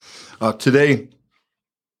Today,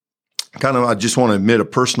 I just want to admit a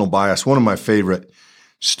personal bias. One of my favorite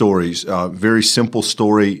stories, very simple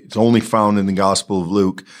story. It's only found in the Gospel of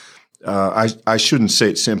Luke. I shouldn't say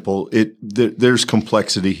it's simple. There's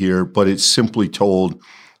complexity here, but it's simply told.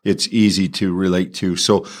 It's easy to relate to.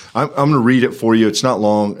 So I'm going to read it for you. It's not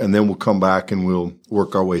long, and then we'll come back and we'll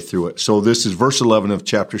work our way through it. So this is verse 11 of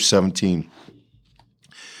chapter 17.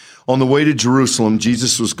 On the way to Jerusalem,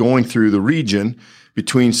 Jesus was going through the region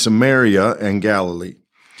between Samaria and Galilee.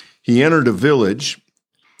 He entered a village.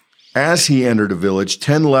 As he entered a village,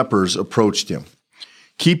 10 lepers approached him.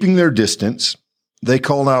 Keeping their distance, they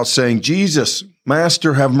called out, saying, "Jesus,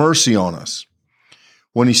 Master, have mercy on us."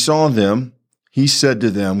 When he saw them, he said to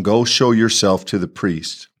them, "Go show yourself to the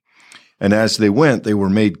priest." And as they went, they were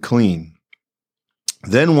made clean.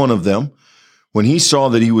 Then one of them, when he saw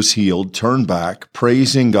that he was healed, turned back,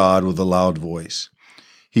 praising God with a loud voice.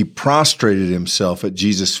 He prostrated himself at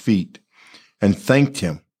Jesus' feet and thanked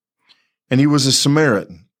him. And he was a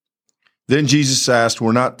Samaritan. Then Jesus asked,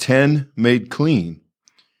 "Were not 10 made clean?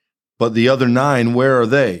 But the other 9, where are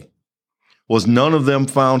they? Was none of them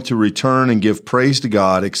found to return and give praise to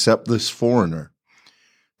God except this foreigner?"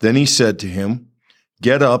 Then he said to him,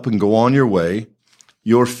 "Get up and go on your way.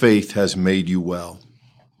 Your faith has made you well."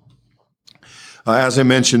 As I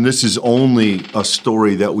mentioned, this is only a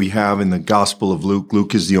story that we have in the Gospel of Luke.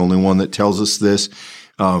 Luke is the only one that tells us this.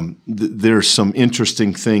 There's some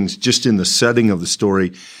interesting things just in the setting of the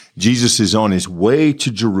story. Jesus is on his way to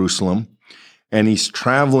Jerusalem, and he's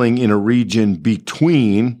traveling in a region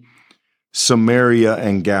between Samaria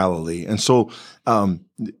and Galilee. And so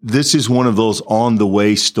this is one of those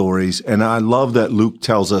on-the-way stories, and I love that Luke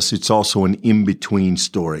tells us it's also an in-between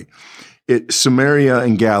story. Samaria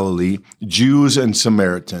and Galilee, Jews and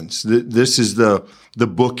Samaritans. This is the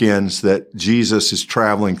bookends that Jesus is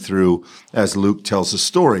traveling through as Luke tells the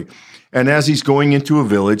story. And as he's going into a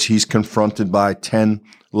village, he's confronted by 10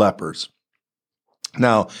 lepers.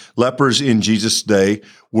 Now, lepers in Jesus' day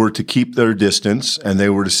were to keep their distance, and they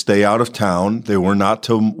were to stay out of town. They were not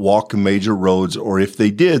to walk major roads, or if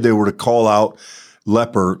they did, they were to call out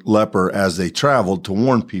leper, leper as they traveled to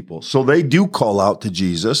warn people. So they do call out to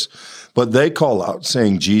Jesus, but they call out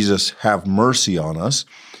saying, "Jesus, have mercy on us."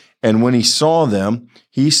 And when he saw them,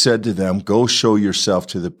 he said to them, "Go show yourself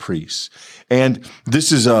to the priests." And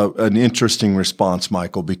this is an interesting response,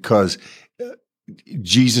 Michael, because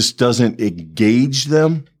Jesus doesn't engage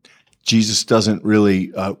them. Jesus doesn't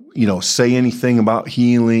really, say anything about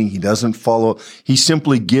healing. He doesn't follow. He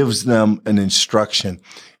simply gives them an instruction.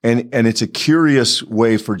 And it's a curious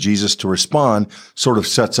way for Jesus to respond, sort of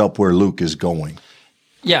sets up where Luke is going.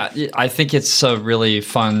 Yeah, I think it's a really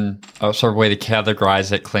fun sort of way to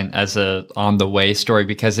categorize it, Clint, as a on-the-way story,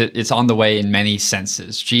 because it's on the way in many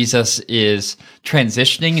senses. Jesus is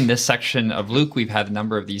transitioning in this section of Luke. We've had a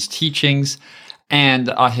number of these teachings.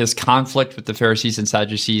 And his conflict with the Pharisees and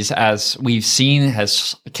Sadducees, as we've seen,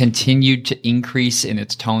 has continued to increase in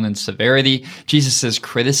its tone and severity. Jesus'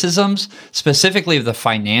 criticisms, specifically of the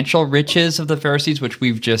financial riches of the Pharisees, which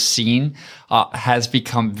we've just seen, has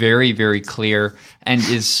become very, very clear and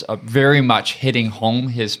is very much hitting home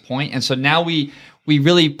his point. And so now we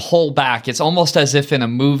really pull back. It's almost as if in a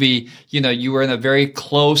movie, you were in a very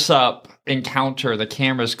close-up encounter. The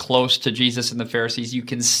camera's close to Jesus and the Pharisees. You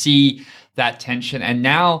can see that tension. And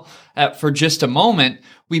now, for just a moment,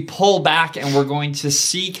 we pull back and we're going to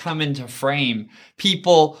see come into frame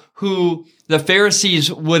people who the Pharisees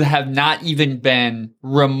would have not even been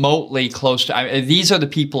remotely close to. These are the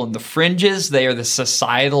people in the fringes. They are the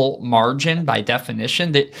societal margin by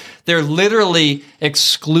definition. They're literally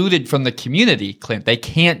excluded from the community, Clint. They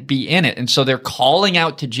can't be in it. And so they're calling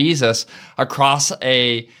out to Jesus across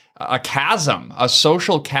a chasm, a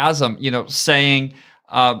social chasm, saying,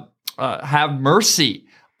 have mercy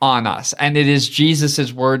on us. And it is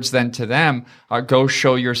Jesus's words then to them, go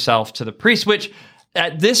show yourself to the priest, which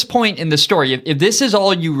at this point in the story, if this is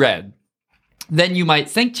all you read, then you might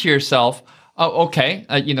think to yourself, oh, okay,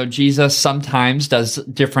 Jesus sometimes does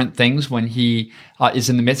different things when he is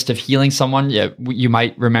in the midst of healing someone. You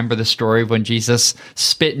might remember the story of when Jesus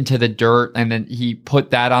spit into the dirt and then he put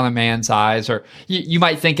that on a man's eyes. Or you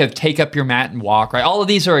might think of take up your mat and walk, right? All of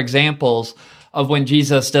these are examples of when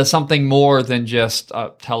Jesus does something more than just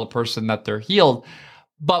tell a person that they're healed.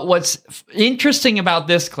 But what's interesting about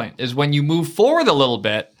this, Clint, is when you move forward a little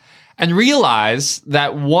bit and realize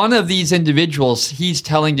that one of these individuals he's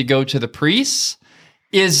telling to go to the priests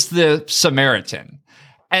is the Samaritan.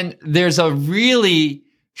 And there's a really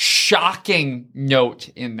shocking note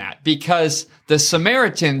in that, because the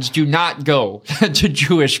Samaritans do not go to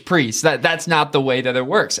Jewish priests. That's not the way that it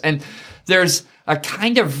works. And there's a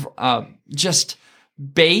kind of just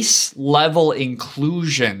base level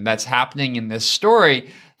inclusion that's happening in this story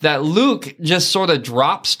that Luke just sort of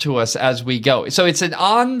drops to us as we go. So it's an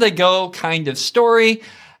on-the-go kind of story,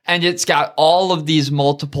 and it's got all of these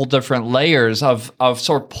multiple different layers of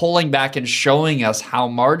sort of pulling back and showing us how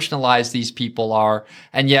marginalized these people are.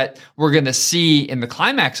 And yet we're going to see in the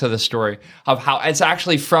climax of the story of how it's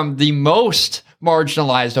actually from the most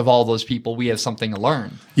marginalized of all those people, we have something to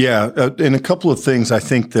learn. Yeah, and a couple of things I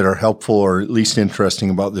think that are helpful or at least interesting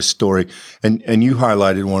about this story, and you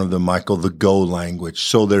highlighted one of them, Michael, the go language.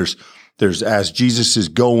 So there's as Jesus is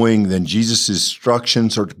going, then Jesus'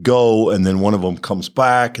 instructions are to go, and then one of them comes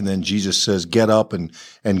back, and then Jesus says, get up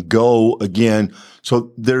and go again.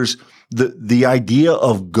 So there's the idea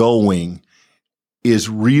of going is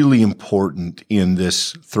really important in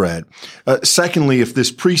this thread. Secondly, if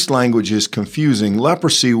this priest language is confusing,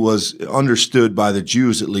 leprosy was understood by the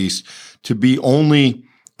Jews, at least, to be only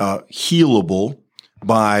healable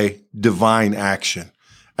by divine action.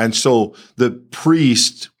 And so the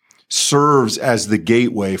priest serves as the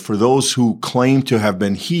gateway for those who claim to have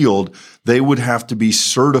been healed. They would have to be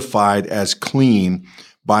certified as clean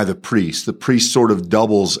by the priest. The priest sort of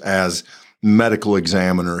doubles as medical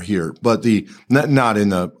examiner here, but not in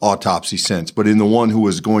the autopsy sense, but in the one who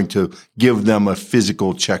was going to give them a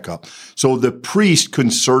physical checkup. So the priest can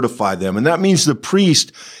certify them, and that means the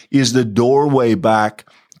priest is the doorway back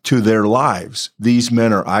to their lives. These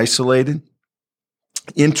men are isolated.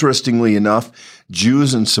 Interestingly enough,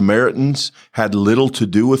 Jews and Samaritans had little to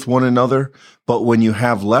do with one another, but when you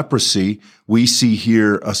have leprosy, we see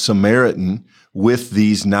here a Samaritan with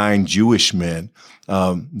these 9 Jewish men.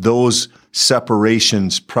 Those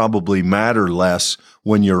separations probably matter less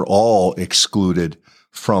when you're all excluded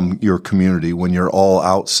from your community, when you're all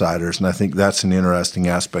outsiders. And I think that's an interesting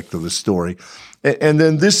aspect of the story. And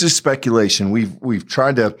then this is speculation. We've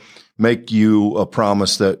tried to make you a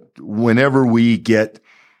promise that whenever we get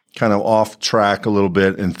kind of off track a little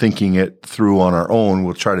bit and thinking it through on our own,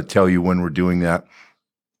 we'll try to tell you when we're doing that.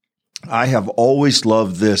 I have always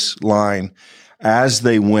loved this line, as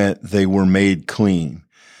they went, they were made clean.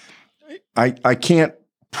 I can't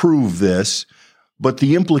prove this, but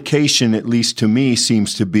the implication, at least to me,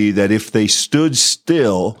 seems to be that if they stood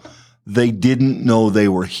still, they didn't know they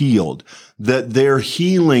were healed, that their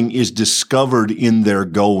healing is discovered in their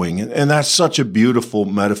going. And that's such a beautiful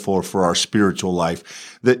metaphor for our spiritual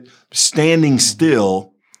life, that standing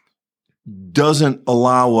still doesn't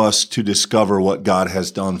allow us to discover what God has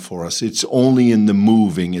done for us. It's only in the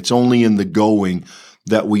moving, it's only in the going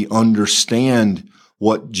that we understand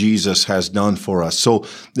what Jesus has done for us. So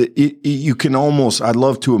you can almost, I'd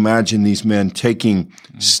love to imagine these men taking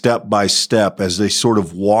step by step as they sort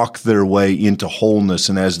of walk their way into wholeness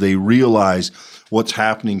and as they realize what's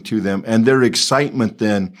happening to them and their excitement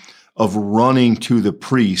then of running to the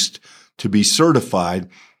priest to be certified.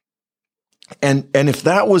 And if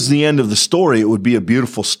that was the end of the story, it would be a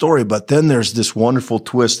beautiful story. But then there's this wonderful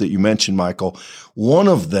twist that you mentioned, Michael. One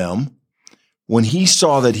of them, when he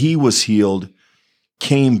saw that he was healed,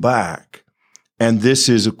 came back. And this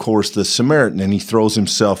is, of course, the Samaritan. And he throws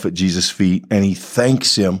himself at Jesus' feet and he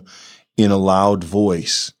thanks him in a loud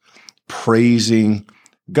voice, praising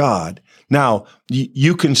God. Now,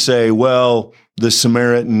 you can say, well, the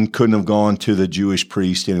Samaritan couldn't have gone to the Jewish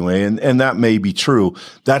priest anyway, and that may be true.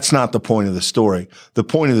 That's not the point of the story. The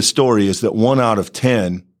point of the story is that 1 out of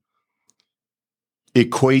 10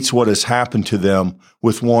 equates what has happened to them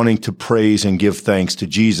with wanting to praise and give thanks to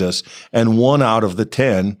Jesus, and 1 out of the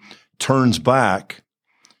 10 turns back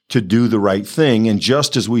to do the right thing. And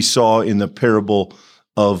just as we saw in the parable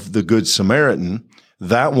of the Good Samaritan,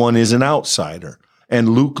 that one is an outsider. And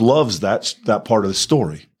Luke loves that part of the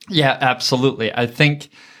story. Yeah, absolutely. I think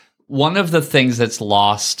one of the things that's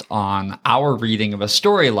lost on our reading of a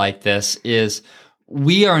story like this is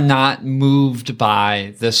we are not moved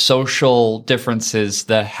by the social differences,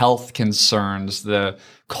 the health concerns, the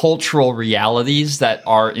cultural realities that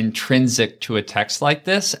are intrinsic to a text like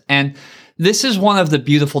this. And this is one of the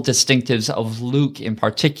beautiful distinctives of Luke in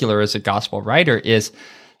particular as a gospel writer is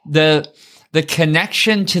the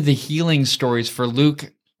connection to the healing stories for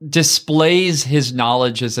Luke displays his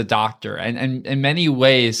knowledge as a doctor. And in many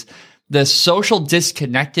ways, the social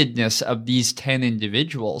disconnectedness of these 10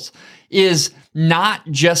 individuals is not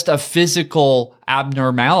just a physical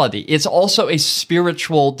abnormality. It's also a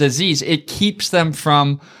spiritual disease. It keeps them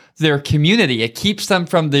from their community. It keeps them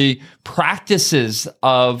from the practices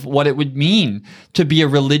of what it would mean to be a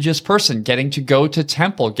religious person, getting to go to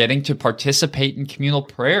temple, getting to participate in communal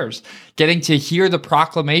prayers, getting to hear the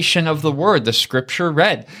proclamation of the word, the scripture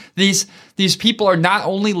read. These people are not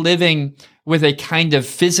only living with a kind of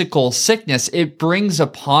physical sickness, it brings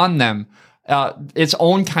upon them its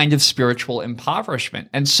own kind of spiritual impoverishment.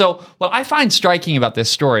 And so what I find striking about this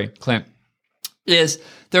story, Clint, is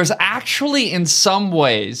there's actually in some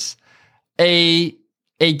ways a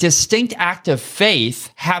distinct act of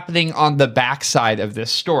faith happening on the backside of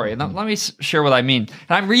this story. And let me share what I mean.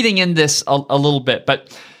 And I'm reading in this a little bit,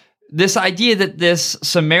 but this idea that this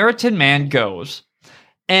Samaritan man goes,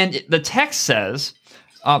 and the text says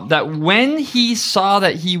that when he saw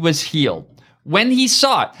that he was healed, when he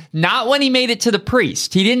saw it, not when he made it to the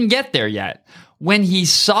priest, he didn't get there yet. When he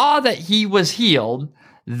saw that he was healed,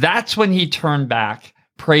 that's when he turned back,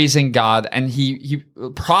 praising God, and he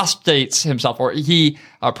prostrates himself, or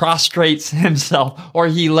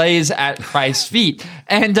he lays at Christ's feet.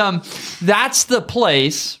 And that's the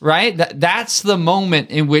place, right? That's the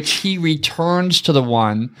moment in which he returns to the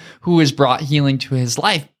one who has brought healing to his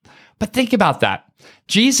life. But think about that.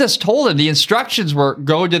 Jesus told him, the instructions were,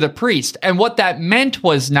 go to the priest. And what that meant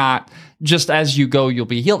was not just as you go, you'll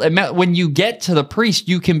be healed. It meant when you get to the priest,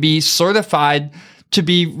 you can be certified to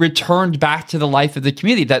be returned back to the life of the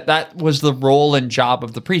community. That was the role and job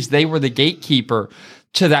of the priest. They were the gatekeeper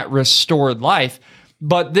to that restored life.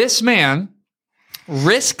 But this man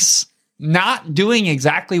risks not doing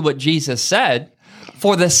exactly what Jesus said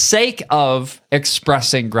for the sake of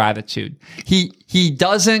expressing gratitude. He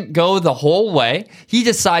doesn't go the whole way. He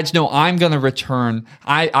decides, no, I'm going to return.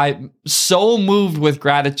 I'm so moved with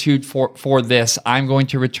gratitude for this. I'm going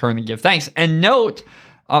to return and give thanks. And note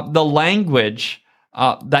the language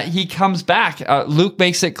that he comes back. Luke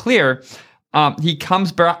makes it clear. He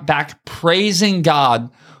comes back praising God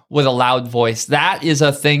with a loud voice. That is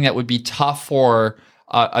a thing that would be tough for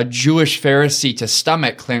a Jewish Pharisee to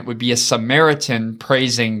stomach, Clint, would be a Samaritan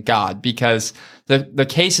praising God, because the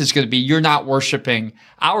case is going to be, you're not worshiping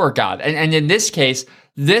our God. And in this case,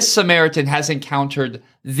 this Samaritan has encountered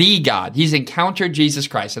the God. He's encountered Jesus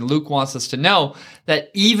Christ. And Luke wants us to know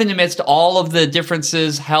that even amidst all of the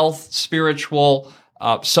differences, health, spiritual,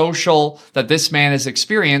 social, that this man has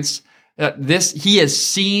experienced, he has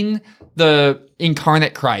seen the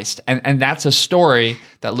incarnate Christ. And that's a story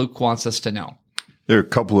that Luke wants us to know. There are a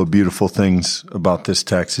couple of beautiful things about this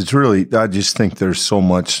text. It's really, I just think there's so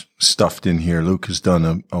much stuffed in here. Luke has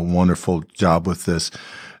done a wonderful job with this.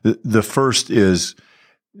 The first is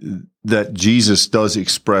that Jesus does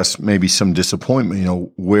express maybe some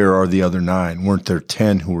disappointment. Where are the other 9? Weren't there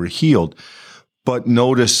 10 who were healed? But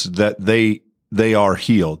notice that they are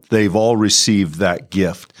healed. They've all received that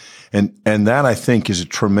gift. And that, I think, is a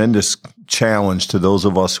tremendous challenge to those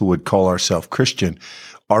of us who would call ourselves Christian.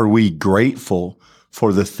 Are we grateful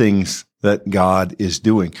for the things that God is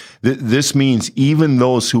doing? This means even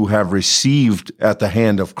those who have received at the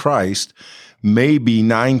hand of Christ may be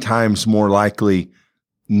 9 times more likely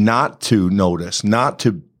not to notice, not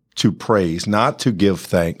to praise, not to give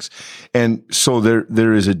thanks. And so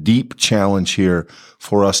there is a deep challenge here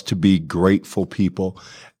for us to be grateful people.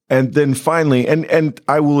 And then finally, and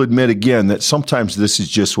I will admit again that sometimes this is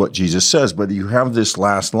just what Jesus says, but you have this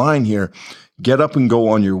last line here, get up and go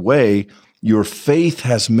on your way. Your faith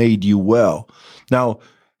has made you well. Now,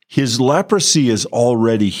 his leprosy is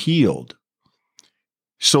already healed.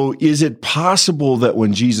 So is it possible that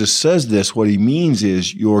when Jesus says this, what he means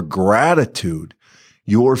is your gratitude,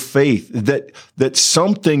 your faith, that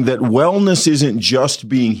something, that wellness isn't just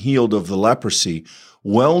being healed of the leprosy.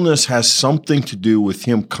 Wellness has something to do with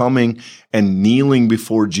him coming and kneeling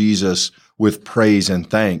before Jesus with praise and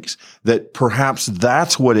thanks. That perhaps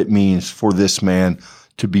that's what it means for this man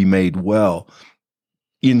to be made well,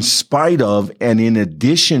 in spite of and in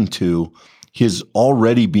addition to his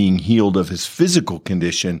already being healed of his physical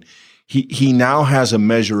condition. He now has a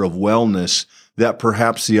measure of wellness that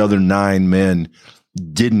perhaps the other 9 men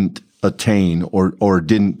didn't attain or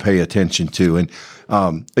didn't pay attention to. And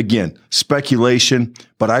again, speculation,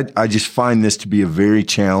 but I just find this to be a very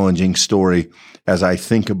challenging story as I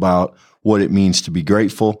think about what it means to be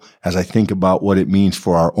grateful, as I think about what it means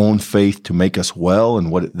for our own faith to make us well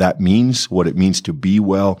and what that means, what it means to be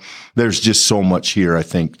well. There's just so much here, I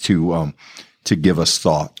think, to give us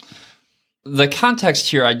thought. The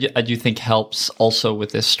context here, I do think, helps also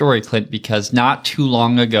with this story, Clint, because not too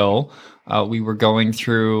long ago, we were going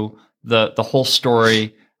through the whole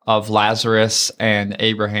story of Lazarus and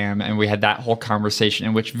Abraham, and we had that whole conversation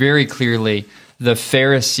in which very clearly the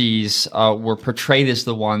Pharisees were portrayed as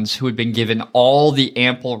the ones who had been given all the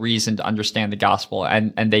ample reason to understand the gospel,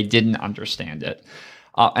 and they didn't understand it.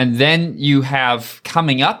 And then you have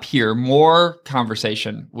coming up here more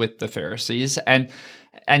conversation with the Pharisees, and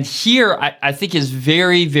here I think is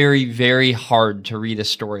very, very, very hard to read a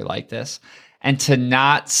story like this and to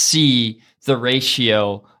not see the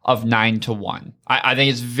ratio of 9-1. I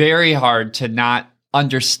think it's very hard to not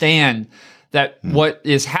understand that what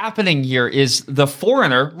is happening here is the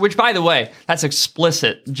foreigner, which, by the way, that's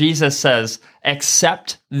explicit. Jesus says,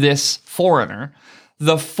 accept this foreigner.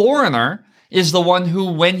 The foreigner is the one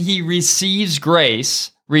who, when he receives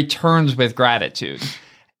grace, returns with gratitude.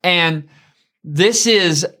 And this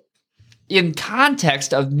is in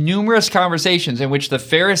context of numerous conversations in which the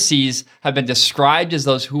Pharisees have been described as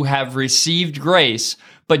those who have received grace,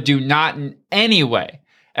 but do not in any way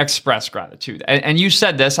express gratitude. And you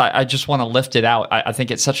said this, I just want to lift it out. I think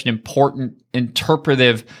it's such an important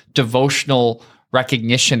interpretive, devotional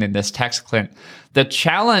recognition in this text, Clint. The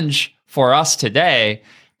challenge for us today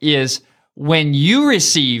is when you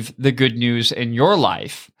receive the good news in your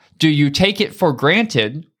life, do you take it for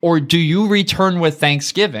granted or do you return with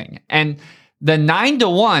thanksgiving? And the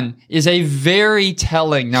 9-1 is a very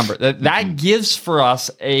telling number. That gives for us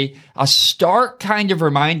a stark kind of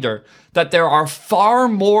reminder that there are far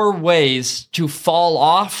more ways to fall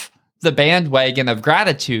off the bandwagon of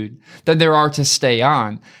gratitude than there are to stay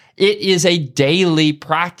on. It is a daily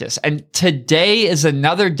practice, and today is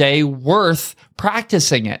another day worth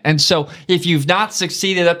practicing it. And so if you've not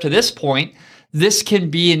succeeded up to this point, this can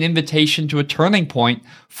be an invitation to a turning point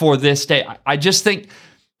for this day. I just think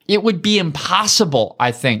it would be impossible,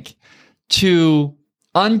 I think, to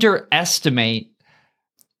underestimate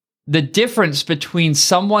the difference between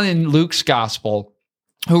someone in Luke's gospel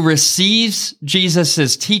who receives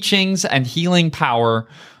Jesus's teachings and healing power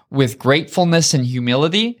with gratefulness and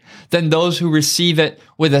humility than those who receive it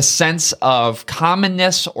with a sense of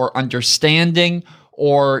commonness or understanding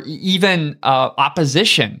or even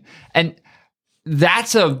opposition. And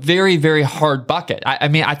that's a very, very hard bucket. I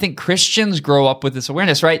mean, I think Christians grow up with this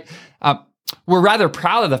awareness, right? We're rather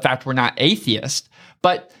proud of the fact we're not atheists,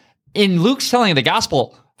 but in Luke's telling of the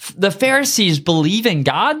gospel, the Pharisees believe in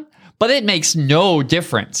God, but it makes no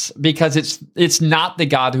difference because it's not the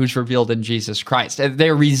God who's revealed in Jesus Christ.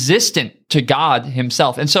 They're resistant to God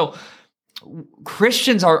himself. And so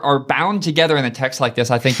Christians are bound together in a text like this,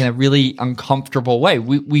 I think, in a really uncomfortable way.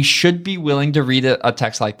 We should be willing to read a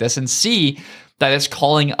text like this and see that it's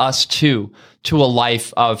calling us to a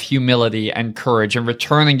life of humility and courage and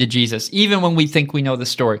returning to Jesus. Even when we think we know the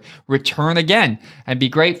story, return again and be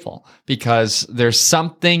grateful because there's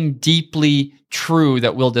something deeply true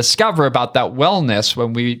that we'll discover about that wellness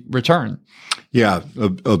when we return. Yeah,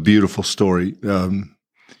 a beautiful story.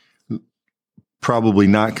 Probably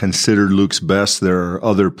not considered Luke's best. There are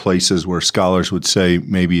other places where scholars would say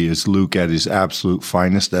maybe is Luke at his absolute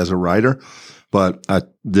finest as a writer, but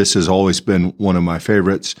this has always been one of my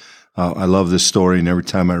favorites. I love this story, and every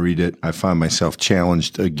time I read it, I find myself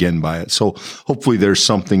challenged again by it. So hopefully there's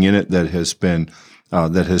something in it that has been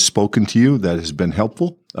that has spoken to you, that has been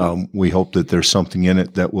helpful. We hope that there's something in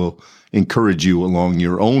it that will encourage you along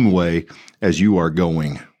your own way as you are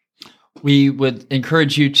going. We would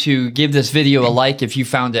encourage you to give this video a like if you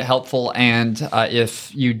found it helpful. And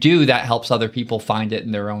if you do, that helps other people find it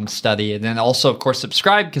in their own study. And then also, of course,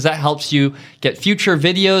 subscribe because that helps you get future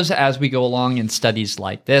videos as we go along in studies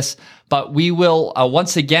like this. But we will,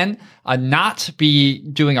 once again, not be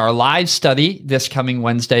doing our live study this coming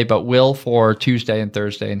Wednesday, but will for Tuesday and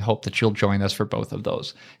Thursday, and hope that you'll join us for both of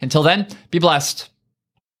those. Until then, be blessed.